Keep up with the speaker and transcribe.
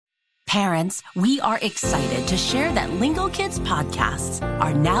Parents, we are excited to share that Lingo Kids podcasts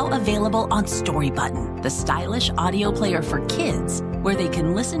are now available on Storybutton, the stylish audio player for kids, where they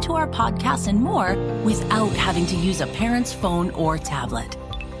can listen to our podcasts and more without having to use a parent's phone or tablet.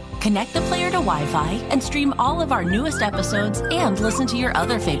 Connect the player to Wi-Fi and stream all of our newest episodes and listen to your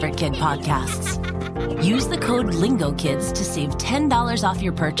other favorite kid podcasts. Use the code LingoKids to save $10 off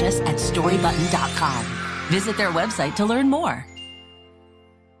your purchase at storybutton.com. Visit their website to learn more.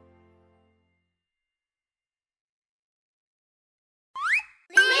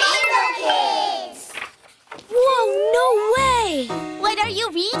 Whoa, no way! What are you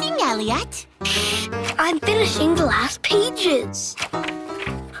reading, Elliot? I'm finishing the last pages.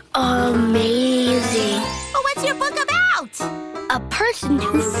 Amazing. Oh, what's your book about? A person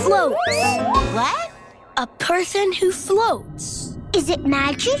who floats. What? A person who floats. Is it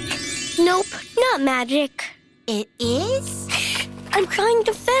magic? Nope, not magic. It is? I'm trying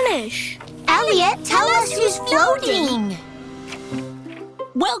to finish. Elliot, tell us who's floating.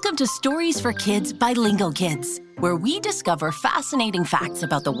 Welcome to Stories for Kids by Lingo Kids, where we discover fascinating facts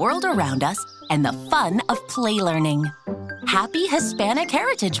about the world around us and the fun of play learning. Happy Hispanic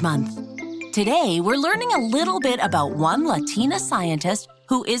Heritage Month! Today, we're learning a little bit about one Latina scientist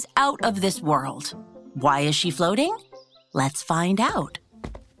who is out of this world. Why is she floating? Let's find out.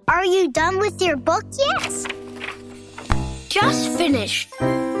 Are you done with your book yet? Just finished.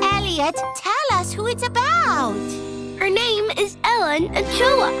 Elliot, tell us who it's about. Her name is Ellen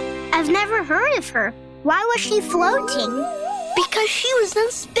Ochoa. I've never heard of her. Why was she floating? Because she was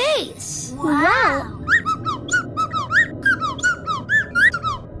in space. Wow.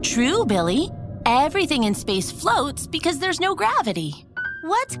 True, Billy. Everything in space floats because there's no gravity.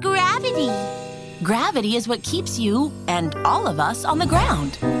 What's gravity? Gravity is what keeps you, and all of us, on the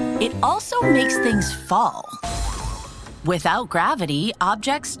ground. It also makes things fall. Without gravity,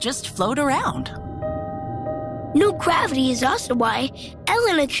 objects just float around. No gravity is also why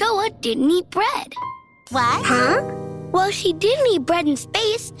Ellen Ochoa didn't eat bread. What? Huh? Well, she didn't eat bread in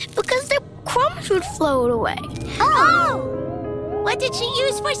space because the crumbs would float away. Oh! What did she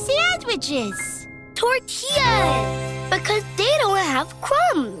use for sandwiches? Tortillas! Because they don't have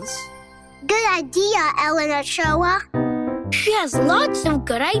crumbs. Good idea, Ellen Ochoa. She has lots of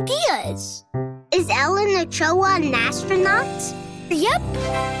good ideas. Is Ellen Ochoa an astronaut? Yep,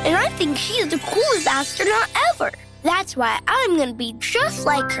 and I think she is the coolest astronaut ever. That's why I'm gonna be just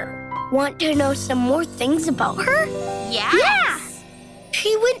like her. Want to know some more things about her? Yes. Yeah!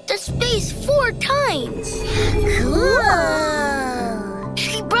 She went to space 4 times. Cool.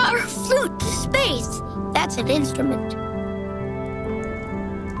 She brought her flute to space. That's an instrument.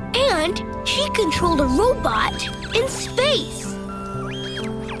 And she controlled a robot in space.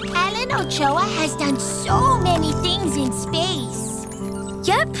 Ellen Ochoa has done so many things in space.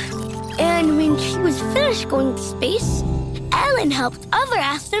 Yep. And when she was finished going to space, Ellen helped other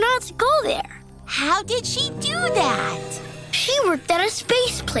astronauts go there. How did she do that? She worked at a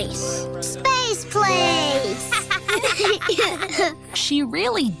space place. Space place! She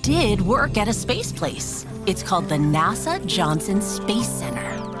really did work at a space place. It's called the NASA Johnson Space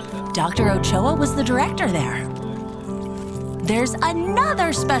Center. Dr. Ochoa was the director there. There's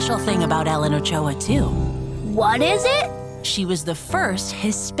another special thing about Ellen Ochoa, too. What is it? She was the first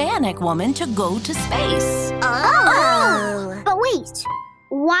Hispanic woman to go to space. Oh! But wait,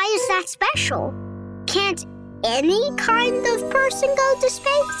 why is that special? Can't any kind of person go to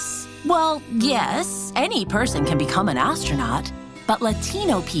space? Well, yes, any person can become an astronaut, but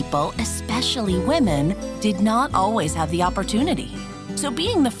Latino people, especially women, did not always have the opportunity. So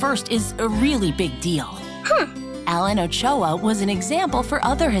being the first is a really big deal. Ellen Ochoa was an example for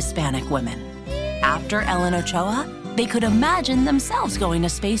other Hispanic women. After Ellen Ochoa, they could imagine themselves going to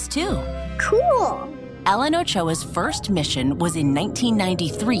space too. Cool. Ellen Ochoa's first mission was in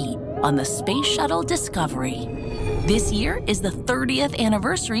 1993 on the Space Shuttle Discovery. This year is the 30th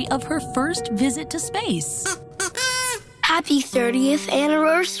anniversary of her first visit to space. Happy 30th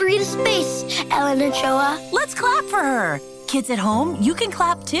anniversary to space, Ellen Ochoa. Let's clap for her. Kids at home, you can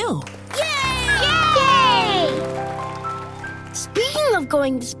clap too. Yay! Speaking of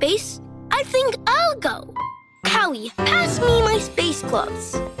going to space, I think I'll go. Cowie, pass me my space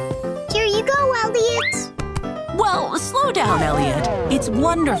gloves. Here you go, Elliot. Well, slow down, Elliot. It's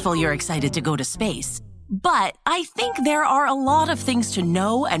wonderful you're excited to go to space. But I think there are a lot of things to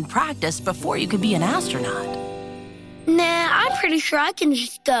know and practice before you could be an astronaut. Nah, I'm pretty sure I can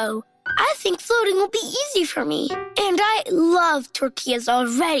just go. I think floating will be easy for me. And I love tortillas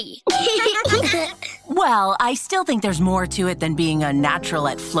already. Well, I still think there's more to it than being a natural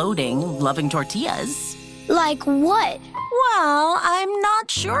at floating, loving tortillas. Like what? Well, I'm not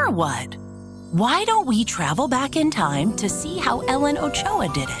sure what. Why don't we travel back in time to see how Ellen Ochoa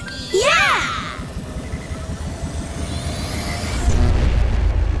did it? Yeah!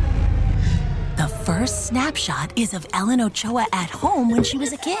 The first snapshot is of Ellen Ochoa at home when she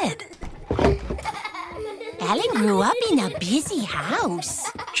was a kid. Ellen grew up in a busy house.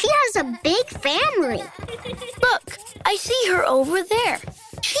 She has a big family. Look, I see her over there.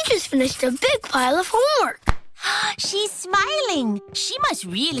 She just finished a big pile of homework. She's smiling. She must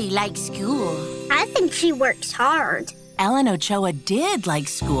really like school. I think she works hard. Ellen Ochoa did like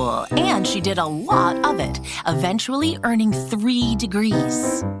school, and she did a lot of it, eventually earning 3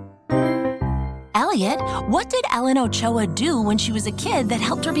 degrees. Elliot, what did Ellen Ochoa do when she was a kid that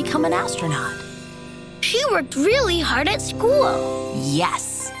helped her become an astronaut? She worked really hard at school.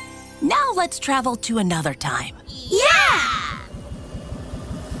 Yes. Now let's travel to another time. Yeah!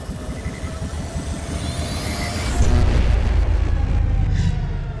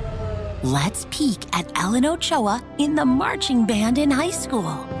 Let's peek at Ellen Ochoa in the marching band in high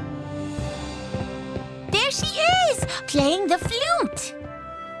school. There she is, playing the flute.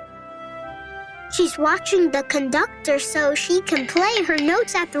 She's watching the conductor so she can play her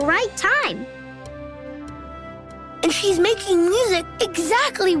notes at the right time. And she's making music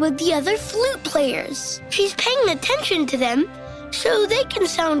exactly with the other flute players. She's paying attention to them so they can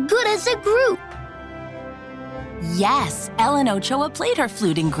sound good as a group. Yes, Ellen Ochoa played her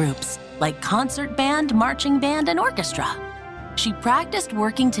flute in groups, like concert band, marching band, and orchestra. She practiced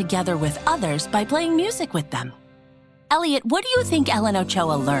working together with others by playing music with them. Elliot, what do you think Ellen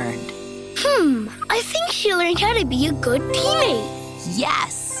Ochoa learned? I think she learned how to be a good teammate.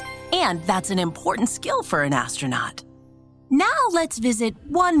 Yes, and that's an important skill for an astronaut. Now let's visit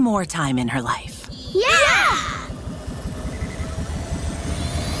one more time in her life. Yeah!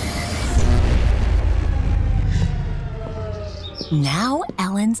 Now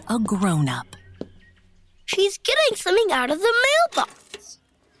Ellen's a grown-up. She's getting something out of the mailbox.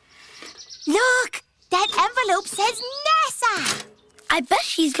 Look, that envelope says NASA. I bet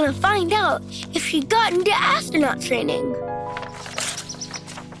she's gonna find out if she got into astronaut training.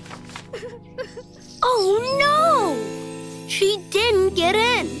 Oh no! She didn't get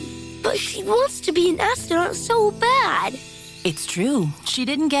in, but she wants to be an astronaut so bad. It's true, she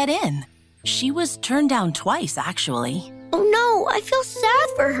didn't get in. She was turned down twice, actually. Oh no, I feel sad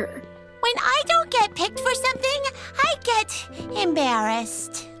for her. When I don't get picked for something, I get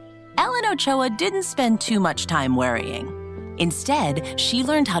embarrassed. Ellen Ochoa didn't spend too much time worrying. Instead, she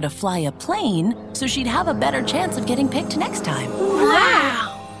learned how to fly a plane so she'd have a better chance of getting picked next time.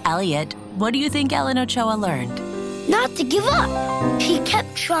 Wow! Elliot, what do you think Ellen Ochoa learned? Not to give up. She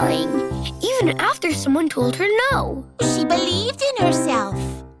kept trying, even after someone told her no. She believed in herself.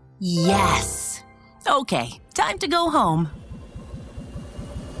 Yes. Okay, time to go home.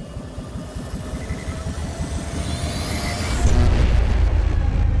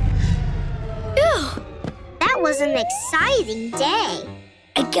 Phew. That was an exciting day.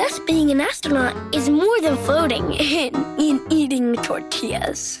 I guess being an astronaut is more than floating in eating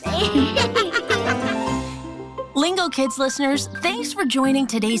tortillas. Lingo Kids listeners, thanks for joining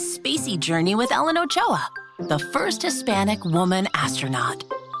today's spacey journey with Ellen Ochoa, the first Hispanic woman astronaut.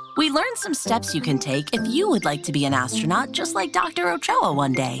 We learned some steps you can take if you would like to be an astronaut just like Dr. Ochoa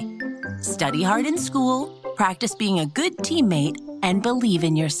one day. Study hard in school, practice being a good teammate, and believe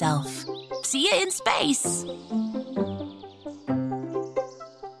in yourself. See you in space!